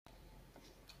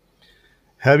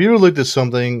Have you ever looked at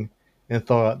something and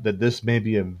thought that this may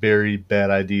be a very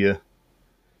bad idea?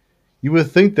 You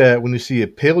would think that when you see a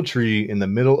pale tree in the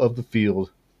middle of the field,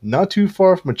 not too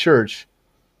far from a church,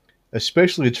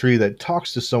 especially a tree that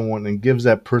talks to someone and gives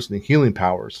that person healing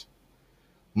powers.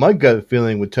 My gut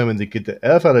feeling would tell me to get the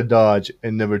F out of Dodge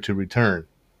and never to return.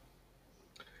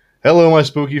 Hello, my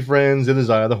spooky friends. It is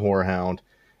I, the Horror Hound,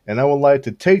 and I would like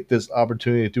to take this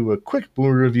opportunity to do a quick movie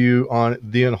review on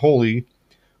The Unholy,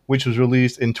 which was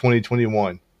released in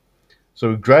 2021.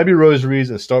 So grab your rosaries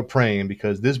and start praying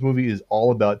because this movie is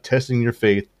all about testing your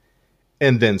faith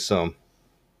and then some.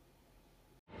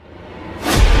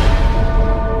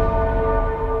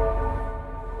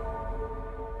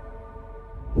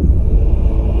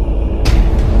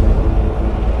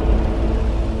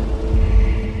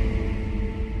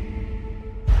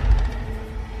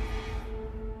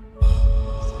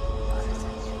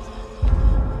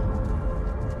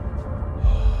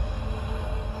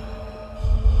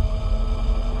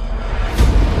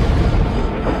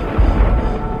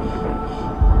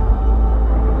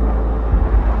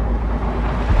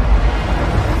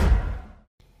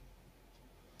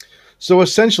 So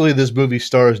essentially, this movie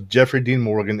stars Jeffrey Dean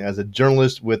Morgan as a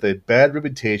journalist with a bad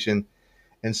reputation,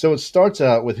 and so it starts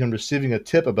out with him receiving a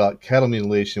tip about cattle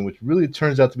mutilation, which really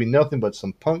turns out to be nothing but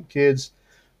some punk kids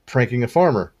pranking a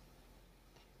farmer.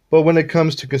 But when it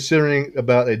comes to considering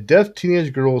about a deaf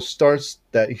teenage girl, starts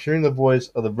that hearing the voice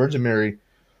of the Virgin Mary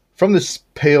from this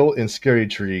pale and scary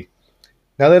tree.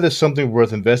 Now that is something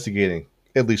worth investigating,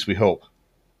 at least we hope.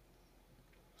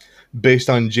 Based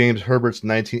on James Herbert's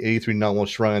 1983 novel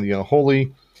Shrine of the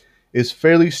Unholy, is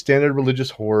fairly standard religious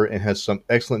horror and has some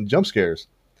excellent jump scares.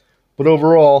 But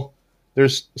overall,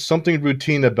 there's something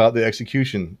routine about the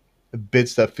execution,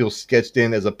 bits that feel sketched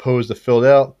in as opposed to filled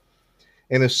out,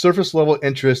 and a surface level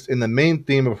interest in the main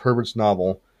theme of Herbert's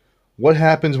novel: what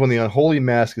happens when the unholy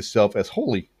masks itself as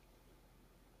holy?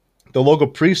 The local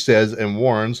priest says and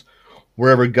warns,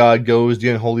 wherever God goes, the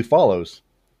unholy follows.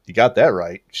 You got that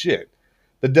right. Shit.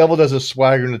 The devil does a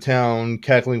swagger in the town,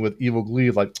 cackling with evil glee,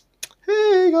 like,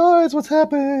 "Hey guys, what's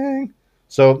happening?"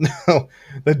 So, no,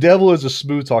 the devil is a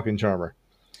smooth talking charmer.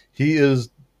 He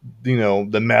is,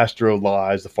 the master of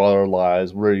lies, the father of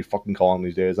lies, whatever you fucking call him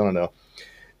these days. I don't know.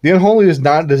 The Unholy is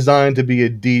not designed to be a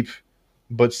deep,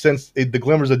 but since the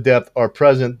glimmers of depth are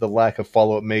present, the lack of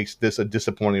follow up makes this a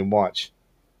disappointing watch.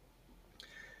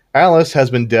 Alice has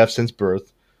been deaf since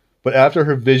birth, but after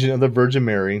her vision of the Virgin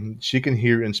Mary, she can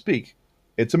hear and speak.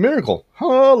 It's a miracle.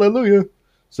 Hallelujah.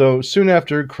 So soon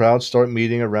after, crowds start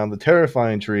meeting around the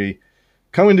terrifying tree,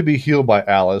 coming to be healed by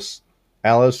Alice.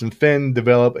 Alice and Finn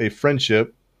develop a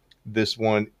friendship. This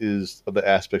one is of the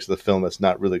aspects of the film that's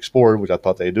not really explored, which I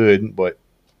thought they did, but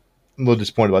I'm a little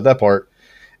disappointed about that part.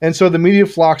 And so the media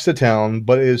flocks to town,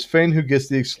 but it is Finn who gets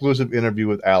the exclusive interview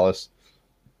with Alice.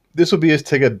 This will be his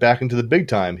ticket back into the big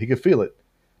time. He can feel it.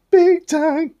 Big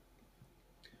time.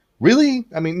 Really?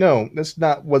 I mean, no, that's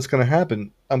not what's going to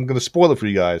happen. I'm going to spoil it for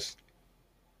you guys.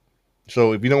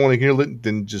 So if you don't want to hear it,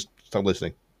 then just stop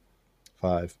listening.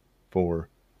 5, 4,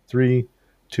 3,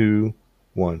 2,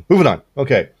 1. Moving on.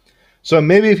 Okay. So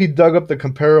maybe if he dug up the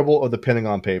comparable of the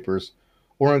Pentagon Papers,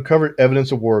 or uncovered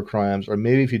evidence of war crimes, or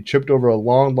maybe if he tripped over a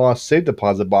long-lost safe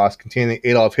deposit box containing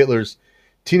Adolf Hitler's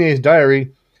teenage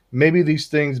diary, maybe these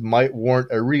things might warrant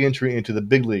a re-entry into the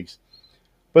big leagues.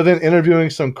 But then interviewing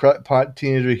some crackpot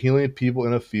teenager healing people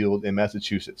in a field in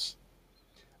Massachusetts.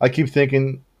 I keep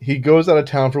thinking he goes out of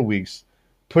town for weeks,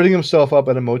 putting himself up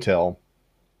at a motel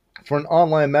for an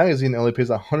online magazine that only pays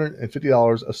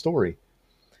 $150 a story.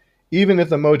 Even if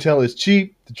the motel is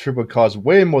cheap, the trip would cost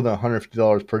way more than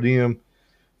 $150 per diem.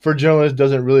 For journalists,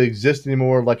 doesn't really exist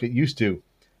anymore like it used to.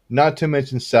 Not to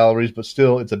mention salaries, but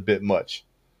still, it's a bit much.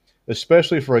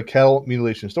 Especially for a cattle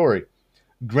mutilation story.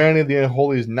 Granted, the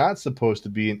Unholy is not supposed to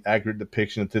be an accurate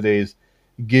depiction of today's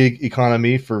gig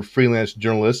economy for freelance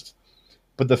journalists,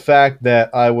 but the fact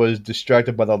that I was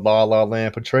distracted by the La La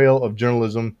Land portrayal of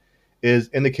journalism is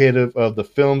indicative of the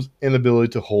film's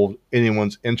inability to hold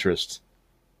anyone's interest.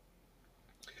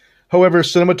 However,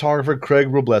 cinematographer Craig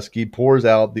Robleski pours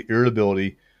out the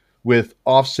irritability with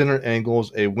off-center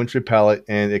angles, a wintry palette,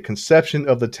 and a conception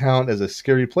of the town as a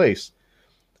scary place,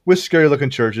 with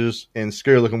scary-looking churches and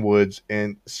scary-looking woods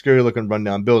and scary-looking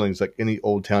rundown buildings like any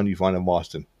old town you find in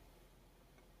Boston.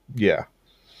 Yeah.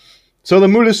 So the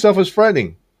mood itself is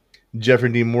frightening.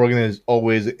 Jeffrey Dean Morgan is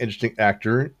always an interesting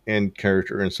actor and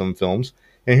character in some films,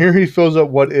 and here he fills up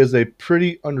what is a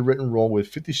pretty underwritten role with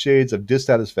 50 shades of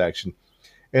dissatisfaction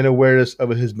and awareness of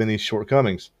his many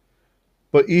shortcomings.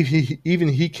 But even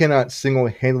he cannot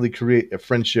single-handedly create a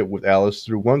friendship with Alice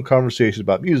through one conversation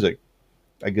about music.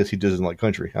 I guess he doesn't like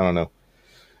country. I don't know.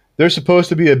 There's supposed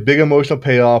to be a big emotional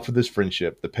payoff for this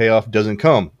friendship. The payoff doesn't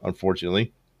come,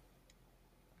 unfortunately.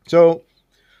 So,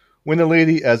 when the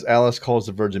lady, as Alice calls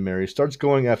the Virgin Mary, starts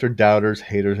going after doubters,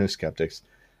 haters, and skeptics,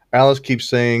 Alice keeps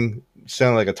saying,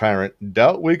 sounding like a tyrant,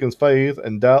 doubt weakens faith,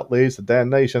 and doubt leads to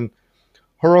damnation.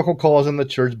 Her uncle calls in the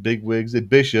church bigwigs a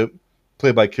bishop,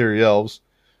 played by Carrie Elves,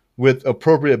 with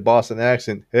appropriate Boston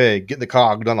accent. Hey, get in the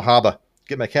car, go down the harbor,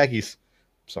 get my khakis.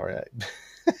 Sorry, I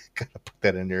gotta put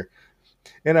that in there.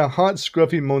 And a hot,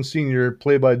 scruffy Monsignor,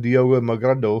 played by Diogo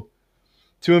Magrado,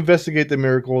 to investigate the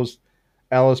miracles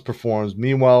Alice performs.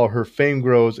 Meanwhile, her fame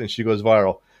grows and she goes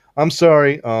viral. I'm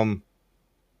sorry, Mr.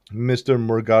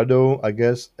 Morgado, I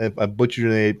guess. If I butchered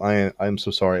your name, I'm so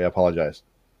sorry. I apologize.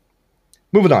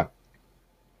 Moving on.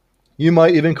 You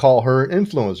might even call her an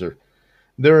influencer.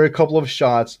 There are a couple of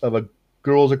shots of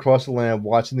girls across the land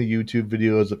watching the YouTube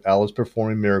videos of Alice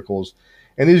performing miracles,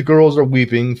 and these girls are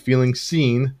weeping, feeling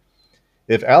seen.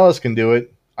 If Alice can do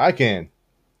it, I can.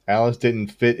 Alice didn't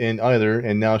fit in either,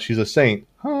 and now she's a saint.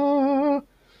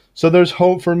 So there's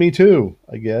hope for me too,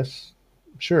 I guess.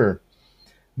 Sure.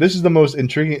 This is the most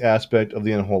intriguing aspect of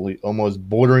the Unholy, almost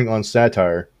bordering on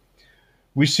satire.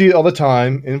 We see it all the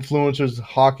time, influencers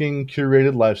hawking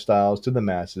curated lifestyles to the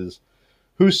masses,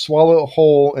 who swallow it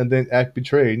whole and then act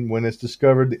betrayed when it's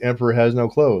discovered the emperor has no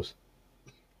clothes.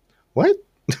 What?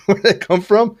 Where did that come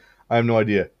from? I have no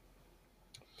idea.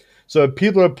 So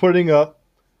people are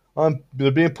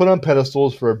they're being put on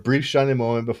pedestals for a brief shining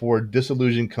moment before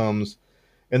disillusion comes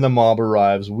and the mob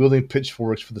arrives, wielding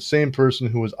pitchforks for the same person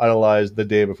who was idolized the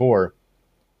day before.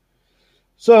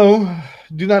 So,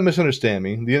 do not misunderstand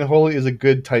me. The Unholy is a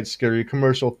good, tight, scary,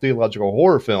 commercial, theological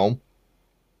horror film.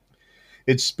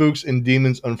 Its spooks and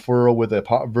demons unfurl with a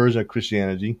pop version of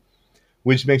Christianity,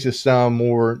 which makes it sound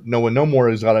no more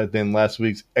exotic than last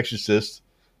week's Exorcist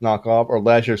knockoff or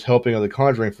last year's helping of the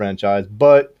Conjuring franchise,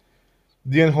 but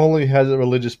the Unholy has a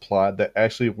religious plot that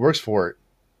actually works for it.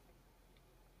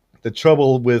 The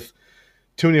trouble with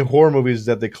too many horror movies is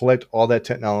that they collect all that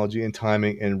technology and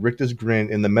timing and Richter's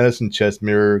grin in the medicine chest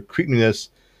mirror creepiness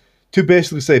to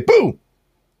basically say, boo!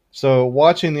 So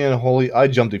watching The Unholy, I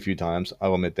jumped a few times, I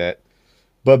will admit that.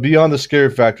 But beyond the scare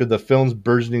factor, the film's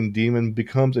burgeoning demon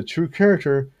becomes a true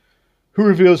character who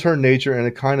reveals her nature in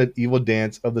a kind of evil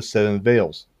dance of the seven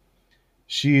veils.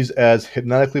 She's as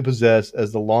hypnotically possessed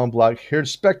as the long black-haired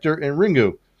specter in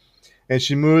Ringu, and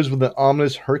she moves with an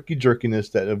ominous herky-jerkiness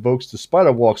that evokes the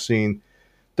spider walk scene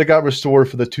that got restored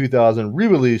for the 2000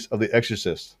 re-release of The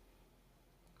Exorcist.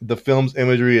 The film's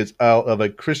imagery is out of a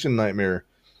Christian nightmare.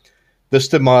 The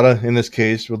stigmata, in this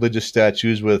case, religious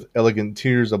statues with elegant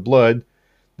tears of blood,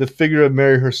 the figure of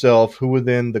Mary herself, who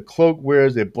within the cloak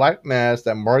wears a black mask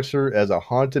that marks her as a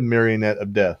haunted marionette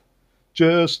of death.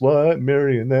 Just like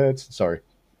marionettes. Sorry.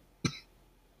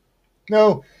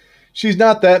 No, she's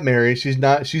not that Mary. She's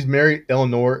Mary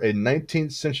Eleanor, a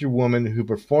 19th century woman who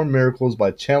performed miracles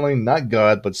by channeling not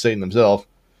God, but Satan himself,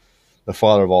 the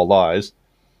father of all lies.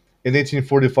 In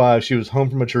 1845, she was hung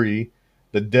from a tree,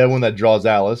 the dead one that draws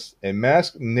Alice, a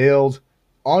mask nailed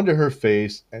onto her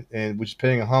face, and which is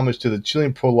paying homage to the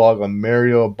chilling prologue on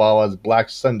Mario Balla's Black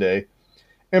Sunday,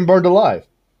 and burned alive.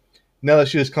 Now that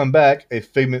she has come back, a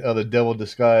figment of the devil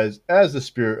disguised as the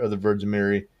spirit of the Virgin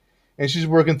Mary, and she's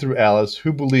working through Alice,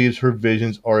 who believes her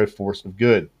visions are a force of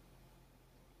good.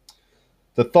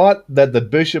 The thought that the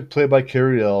bishop, played by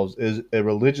Carrie Elves, is a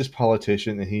religious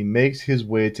politician and he makes his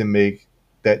way to make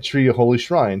that tree a holy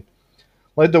shrine,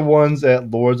 like the ones at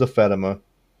Lords of Fatima.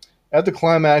 At the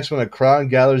climax, when a crowd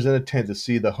gathers in a tent to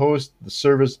see the host the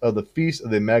service of the Feast of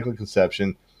the Immaculate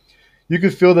Conception, you can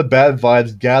feel the bad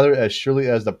vibes gather as surely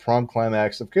as the prom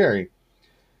climax of Carrie.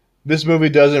 This movie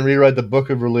doesn't rewrite the book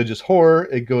of religious horror,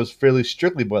 it goes fairly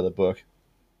strictly by the book.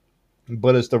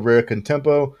 But it's the rare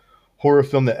contempo horror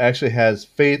film that actually has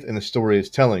faith in the story it's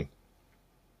telling.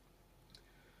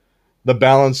 The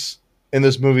balance in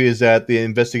this movie is that the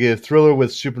investigative thriller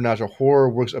with supernatural horror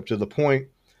works up to the point,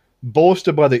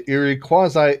 bolstered by the eerie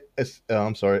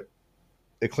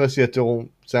ecclesiastical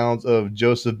sounds of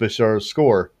Joseph Bichar's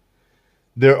score.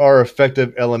 There are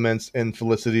effective elements in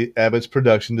Felicity Abbott's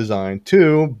production design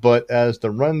too, but as the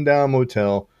rundown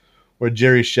motel where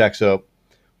Jerry shacks up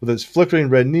with its flickering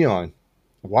red neon.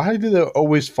 Why do they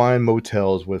always find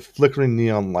motels with flickering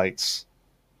neon lights?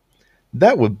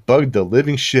 That would bug the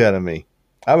living shit out of me.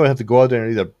 I would have to go out there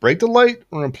and either break the light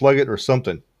or unplug it or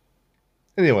something.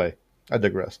 Anyway, I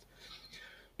digressed.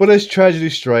 But as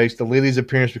tragedy strikes, the lady's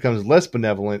appearance becomes less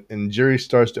benevolent, and Jerry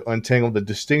starts to untangle the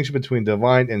distinction between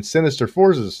divine and sinister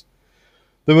forces.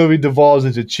 The movie devolves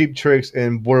into cheap tricks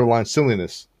and borderline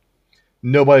silliness.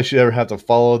 Nobody should ever have to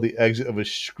follow the exit of a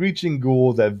screeching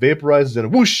ghoul that vaporizes in a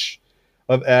whoosh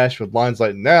of ash with lines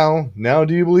like, now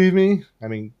do you believe me? I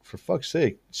mean, for fuck's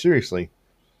sake, seriously.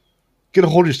 Get a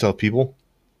hold of yourself, people.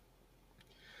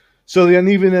 So the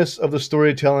unevenness of the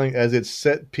storytelling as its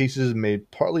set pieces may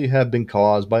partly have been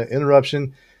caused by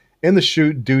interruption in the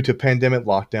shoot due to pandemic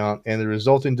lockdown and the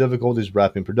resulting difficulties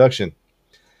wrapping production.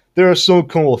 There are some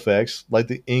cool effects, like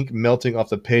the ink melting off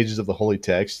the pages of the holy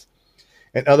text,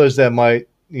 and others that might,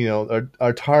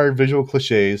 are tired visual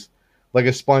cliches, like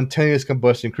a spontaneous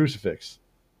combustion crucifix.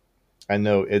 I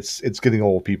know, it's getting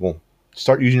old, people.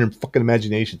 Start using your fucking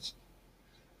imaginations.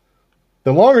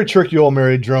 The longer Turkey Old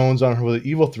Mary drones on her with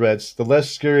evil threats, the less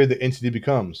scary the entity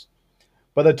becomes.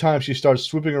 By the time she starts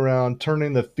swooping around,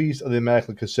 turning the Feast of the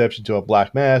Immaculate Conception to a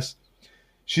black mass,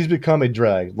 she's become a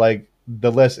drag, like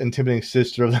the less intimidating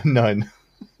sister of the nun.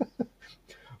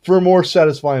 For a more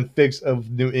satisfying fix of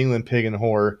New England pagan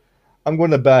horror, I'm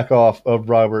going to back off of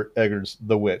Robert Eggers'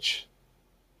 The Witch.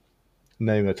 I'm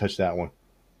not even going to touch that one.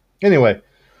 Anyway,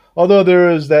 although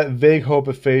there is that vague hope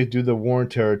of faith due to the worn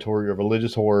territory of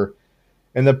religious horror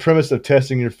and the premise of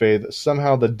testing your faith,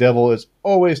 somehow the devil is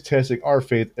always testing our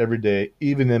faith every day,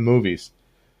 even in movies.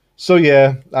 So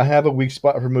yeah, I have a weak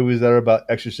spot for movies that are about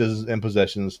exorcisms and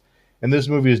possessions, and this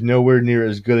movie is nowhere near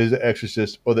as good as The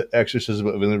Exorcist or The Exorcism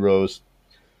of Emily Rose.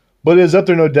 But it is up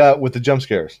there, no doubt, with the jump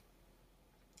scares.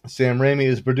 Sam Raimi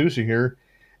is the producer here,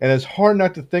 and it's hard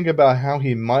not to think about how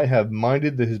he might have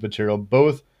minded his material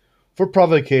both for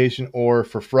provocation or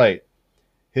for fright.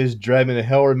 His Drag Me to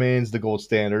Hell remains the gold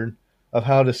standard of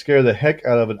how to scare the heck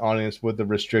out of an audience with the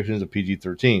restrictions of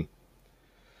PG-13.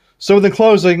 So in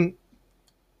closing,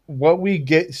 what we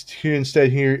get here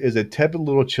instead here is a tepid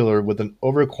little chiller with an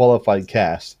overqualified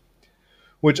cast,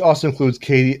 which also includes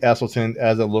Katie Aselton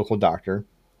as a local doctor.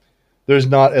 There's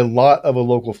not a lot of a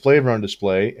local flavor on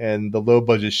display, and the low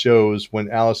budget shows when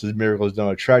Alice's miracles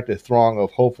don't attract a throng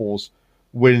of hopefuls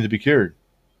waiting to be cured.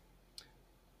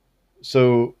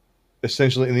 So,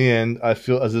 essentially, in the end, I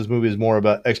feel as this movie is more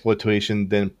about exploitation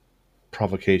than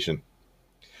provocation.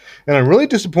 And I'm really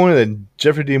disappointed that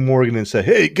Jeffrey D. Morgan didn't say,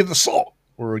 hey, get the salt,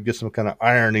 or get some kind of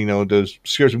iron, to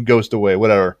scare some ghosts away,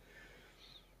 whatever.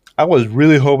 I was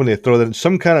really hoping they'd throw that in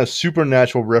some kind of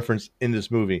supernatural reference in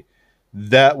this movie.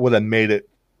 That would have made it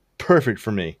perfect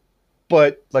for me.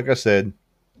 But, like I said,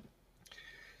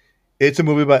 it's a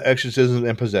movie about exorcisms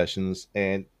and possessions,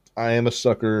 and I am a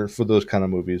sucker for those kind of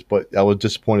movies, but I was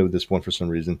disappointed with this one for some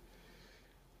reason.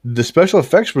 The special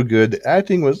effects were good. The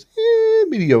acting was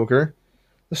mediocre.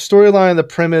 The storyline, the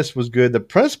premise was good. The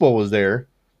principle was there.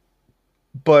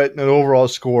 But an overall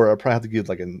score, I'd probably have to give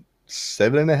like a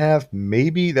 7.5,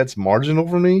 maybe. That's marginal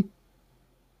for me.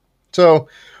 So,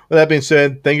 with that being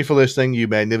said, thank you for listening, you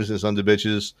magnificent sons of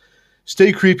bitches.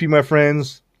 Stay creepy, my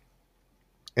friends.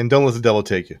 And don't let the devil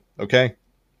take you, okay?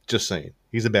 Just saying.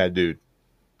 He's a bad dude.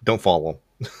 Don't follow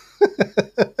him.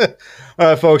 All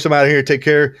right, folks, I'm out of here. Take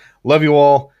care. Love you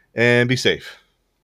all, and be safe.